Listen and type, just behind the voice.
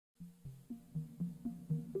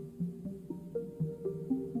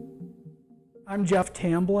I'm Jeff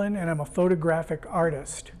Tamblyn, and I'm a photographic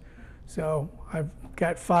artist. So I've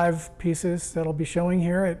got 5 pieces that'll be showing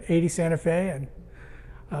here at 80 Santa Fe, and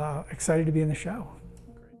excited to be in the show.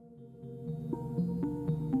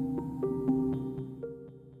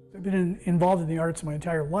 I've been involved in the arts my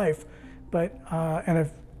entire life, but and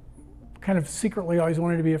I've kind of secretly always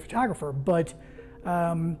wanted to be a photographer, but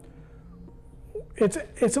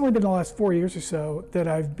it's only been the last 4 years or so that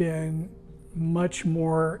I've been much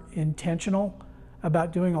more intentional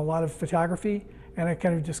about doing a lot of photography, and I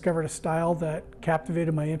kind of discovered a style that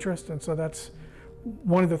captivated my interest, and so that's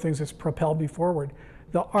one of the things that's propelled me forward.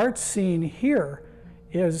 The art scene here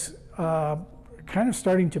is kind of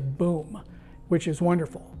starting to boom, which is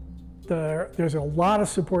wonderful. There's a lot of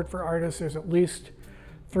support for artists. There's at least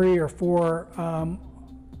 3 or 4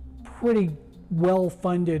 pretty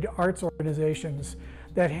well-funded arts organizations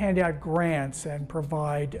that hand out grants and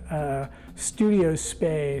provide studio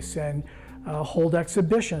space and hold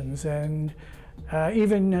exhibitions and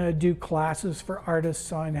even do classes for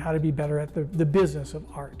artists on how to be better at the business of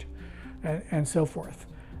art and so forth.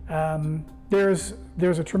 There's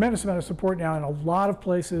a tremendous amount of support now in a lot of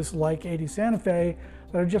places like 80 Santa Fe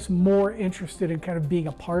that are just more interested in kind of being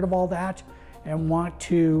a part of all that and want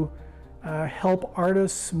to help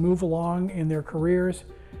artists move along in their careers,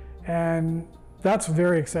 and that's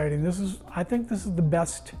very exciting. I think this is the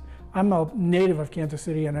best. I'm a native of Kansas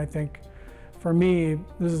City, and I think for me,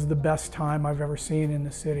 this is the best time I've ever seen in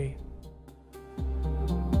the city.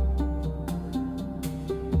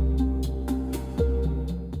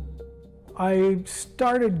 I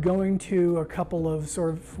started going to a couple of sort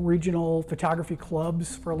of regional photography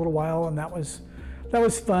clubs for a little while, and that was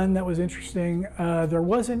fun, that was interesting.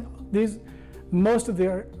 Most of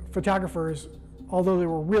the photographers, although they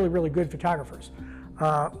were really, really good photographers,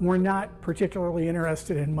 were not particularly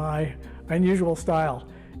interested in my unusual style.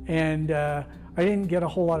 And I didn't get a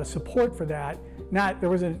whole lot of support for that. There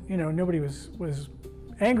wasn't, nobody was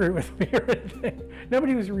angry with me or anything.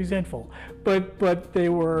 Nobody was resentful, but they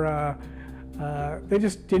were, they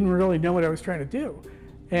just didn't really know what I was trying to do.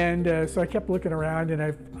 And so I kept looking around, and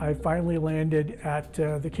I finally landed at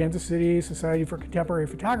the Kansas City Society for Contemporary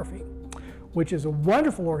Photography, which is a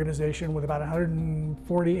wonderful organization with about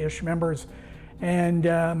 140-ish members. And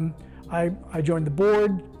I joined the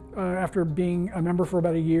board after being a member for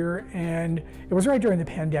about a year, and it was right during the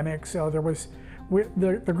pandemic, so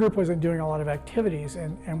the group wasn't doing a lot of activities,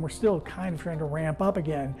 and we're still kind of trying to ramp up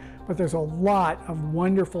again, but there's a lot of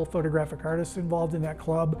wonderful photographic artists involved in that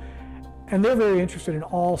club, and they're very interested in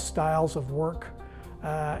all styles of work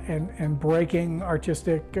and breaking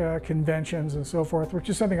artistic conventions and so forth, which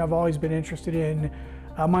is something I've always been interested in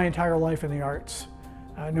my entire life in the arts.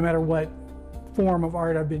 No matter what form of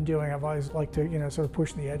art I've been doing, I've always liked to, sort of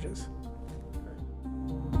push the edges.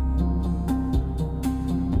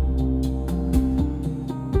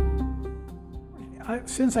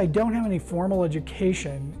 Since I don't have any formal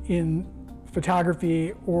education in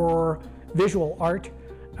photography or visual art,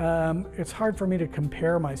 it's hard for me to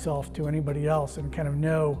compare myself to anybody else and kind of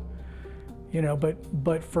know,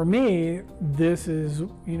 but for me, this is,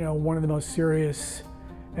 one of the most serious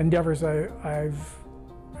endeavors I've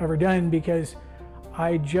ever done, because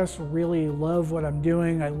I just really love what I'm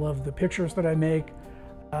doing. I love the pictures that I make.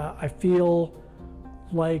 I feel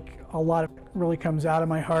like a lot of it really comes out of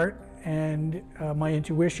my heart and my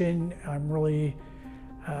intuition. I'm really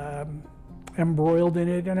embroiled in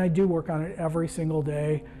it, and I do work on it every single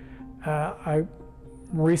day. I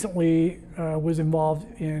recently was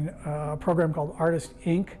involved in a program called Artist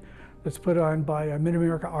Inc. that's put on by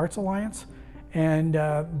Mid-America Arts Alliance, and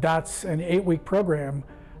that's an 8-week program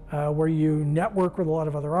where you network with a lot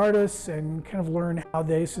of other artists and kind of learn how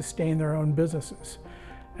they sustain their own businesses.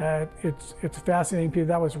 It's fascinating.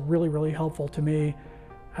 That was really, really helpful to me.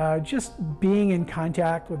 Just being in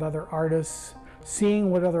contact with other artists, seeing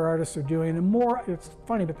what other artists are doing. The more, it's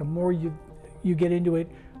funny, but the more you get into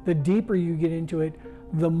it, the deeper you get into it,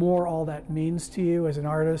 the more all that means to you as an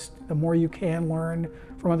artist, the more you can learn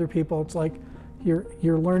from other people. It's like your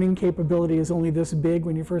learning capability is only this big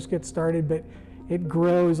when you first get started, but it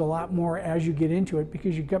grows a lot more as you get into it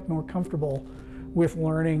because you get more comfortable with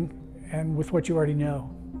learning and with what you already know.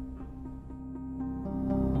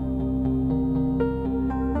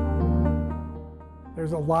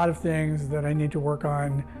 There's a lot of things that I need to work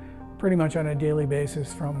on pretty much on a daily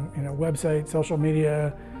basis, from website, social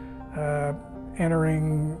media,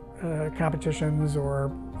 entering competitions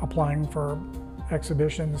or applying for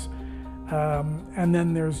exhibitions. And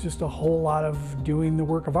then there's just a whole lot of doing the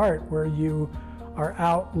work of art where you are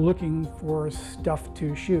out looking for stuff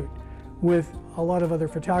to shoot with a lot of other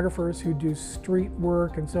photographers who do street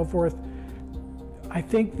work and so forth. I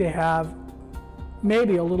think they have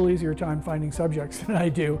maybe a little easier time finding subjects than I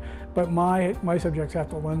do, but my subjects have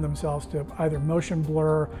to lend themselves to either motion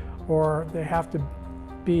blur, or they have to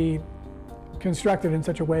be constructed in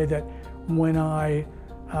such a way that when I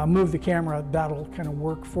move the camera, that'll kind of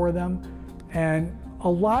work for them. And a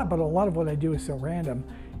lot of what I do is so random.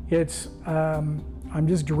 It's I'm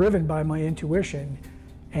just driven by my intuition,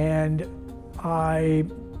 and I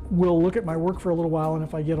will look at my work for a little while, and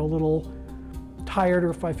if I get a little tired, or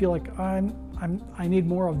if I feel like I need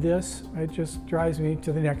more of this, it just drives me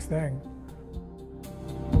to the next thing.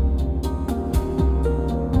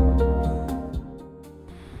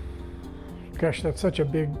 Gosh, that's such a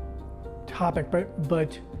big topic,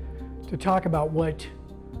 but to talk about what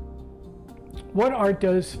art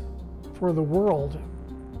does for the world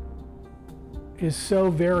is so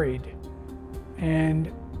varied,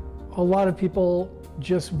 and a lot of people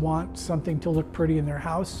just want something to look pretty in their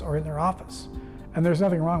house or in their office, and there's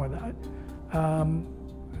nothing wrong with that.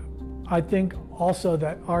 I think also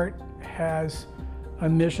that art has a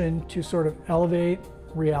mission to sort of elevate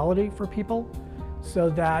reality for people so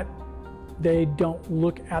that they don't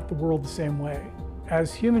look at the world the same way.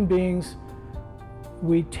 As human beings,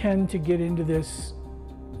 we tend to get into this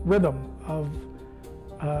rhythm of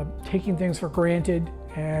taking things for granted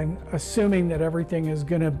and assuming that everything is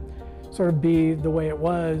going to sort of be the way it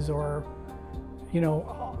was, or, you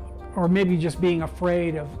know, or maybe just being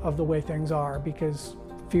afraid of the way things are, because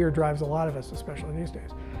fear drives a lot of us, especially these days.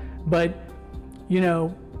 But, you know,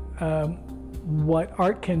 what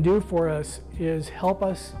art can do for us is help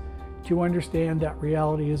us to understand that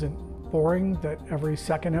reality isn't boring, that every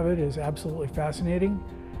second of it is absolutely fascinating,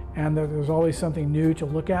 and that there's always something new to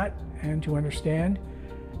look at and to understand.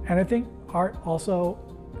 And I think art also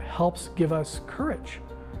helps give us courage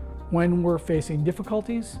when we're facing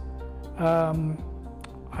difficulties.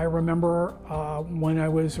 I remember when I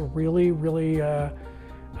was really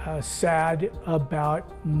sad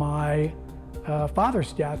about my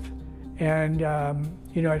father's death, and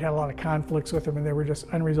you know, I'd had a lot of conflicts with him, and they were just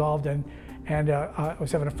unresolved. And I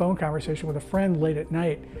was having a phone conversation with a friend late at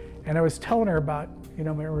night, and I was telling her about, you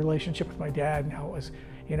know, my relationship with my dad and how it was,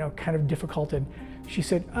 you know, kind of difficult. And she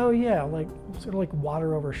said, "Oh yeah, like sort of like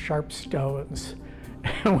water over sharp stones."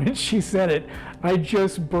 And when she said it, I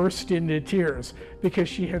just burst into tears, because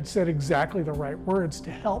she had said exactly the right words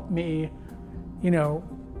to help me, you know,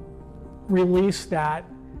 release that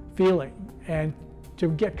feeling and to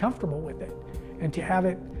get comfortable with it, and to have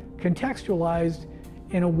it contextualized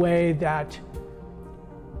in a way that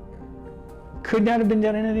could not have been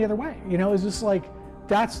done in any other way. You know, it's just like,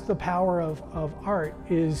 that's the power of art,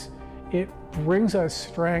 is it brings us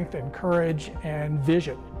strength and courage and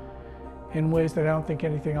vision in ways that I don't think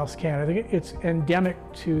anything else can. I think it's endemic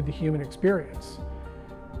to the human experience.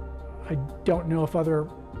 I don't know if other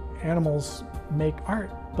animals make art,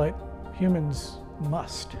 but humans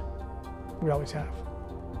must. We always have.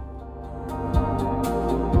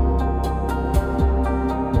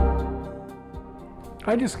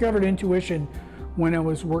 I discovered intuition when I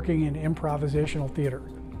was working in improvisational theater,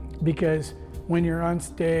 because when you're on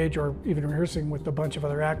stage or even rehearsing with a bunch of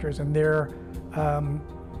other actors, and they're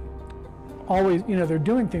always, you know, they're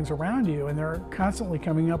doing things around you, and they're constantly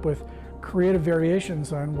coming up with creative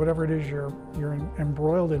variations on whatever it is you're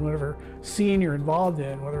embroiled in, whatever scene you're involved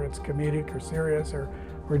in, whether it's comedic or serious or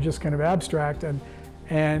just kind of abstract.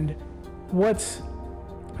 And what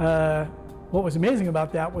was amazing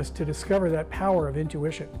about that was to discover that power of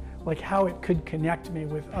intuition, like how it could connect me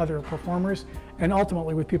with other performers and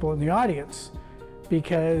ultimately with people in the audience,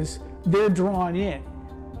 because they're drawn in,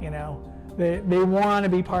 you know. They want to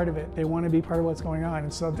be part of it. They want to be part of what's going on.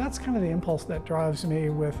 And so that's kind of the impulse that drives me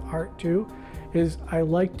with art too, is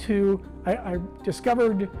I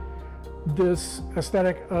discovered this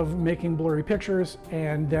aesthetic of making blurry pictures,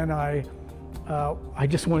 and then I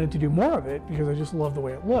just wanted to do more of it because I just loved the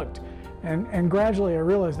way it looked. And gradually I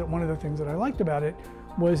realized that one of the things that I liked about it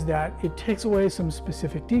was that it takes away some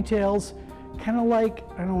specific details, kind of like,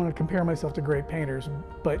 I don't want to compare myself to great painters,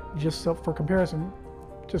 but just so for comparison,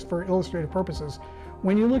 just for illustrative purposes,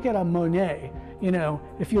 when you look at a Monet, you know,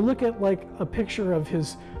 if you look at like a picture of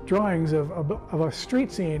his drawings of a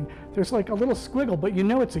street scene, there's like a little squiggle, but you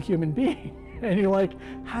know it's a human being. And you're like,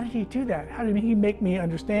 how did he do that? How did he make me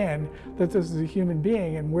understand that this is a human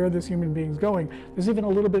being and where this human being is going? There's even a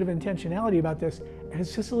little bit of intentionality about this, and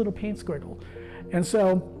it's just a little paint squiggle. And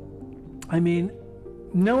so, I mean,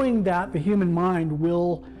 knowing that the human mind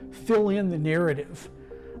will fill in the narrative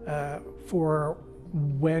for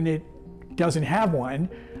when it doesn't have one,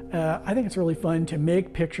 I think it's really fun to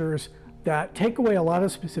make pictures that take away a lot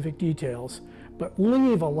of specific details, but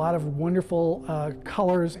leave a lot of wonderful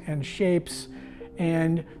colors and shapes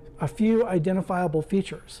and a few identifiable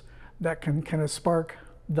features that can kind of spark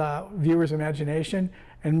the viewer's imagination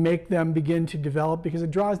and make them begin to develop, because it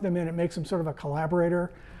draws them in, it makes them sort of a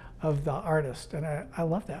collaborator of the artist, and I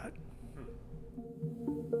love that.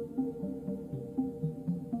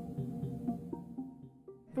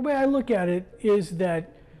 The way I look at it is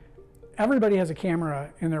that everybody has a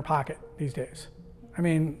camera in their pocket these days. I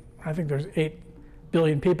mean, I think there's 8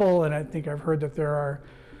 billion people, and I think I've heard that there are,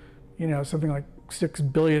 you know, something like 6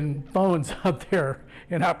 billion phones out there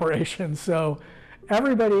in operation. So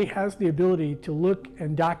everybody has the ability to look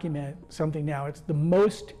and document something now. It's the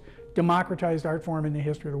most democratized art form in the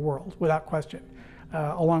history of the world, without question,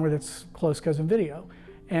 along with its close cousin video.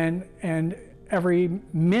 And every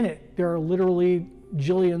minute there are literally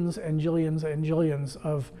jillions and jillions and jillions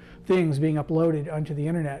of things being uploaded onto the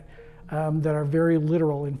internet that are very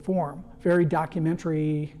literal in form, very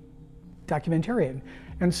documentarian.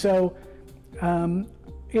 And so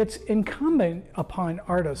it's incumbent upon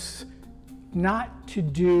artists not to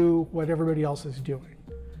do what everybody else is doing.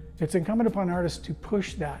 It's incumbent upon artists to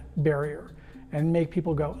push that barrier and make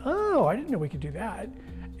people go, oh, I didn't know we could do that.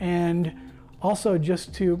 And also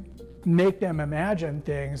just to make them imagine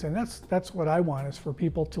things. And that's what I want, is for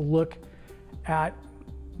people to look at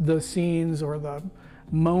the scenes or the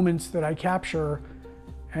moments that I capture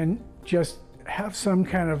and just have some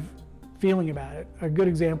kind of feeling about it. A good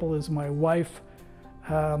example is my wife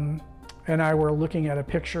and I were looking at a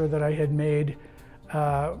picture that I had made,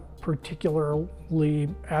 particularly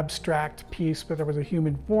abstract piece, but there was a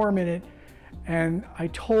human form in it. And I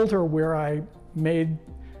told her where I made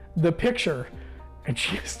the picture, and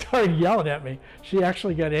she started yelling at me. She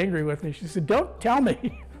actually got angry with me. She said, don't tell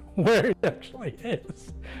me where it actually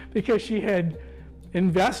is, because she had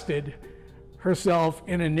invested herself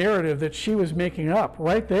in a narrative that she was making up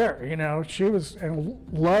right there. You know, she was, and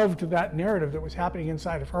loved that narrative that was happening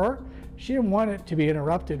inside of her. She didn't want it to be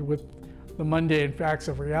interrupted with the mundane facts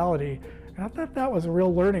of reality. And I thought that was a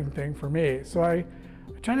real learning thing for me. So I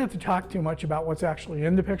try not to talk too much about what's actually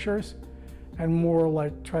in the pictures, and more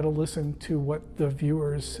like try to listen to what the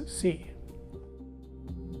viewers see.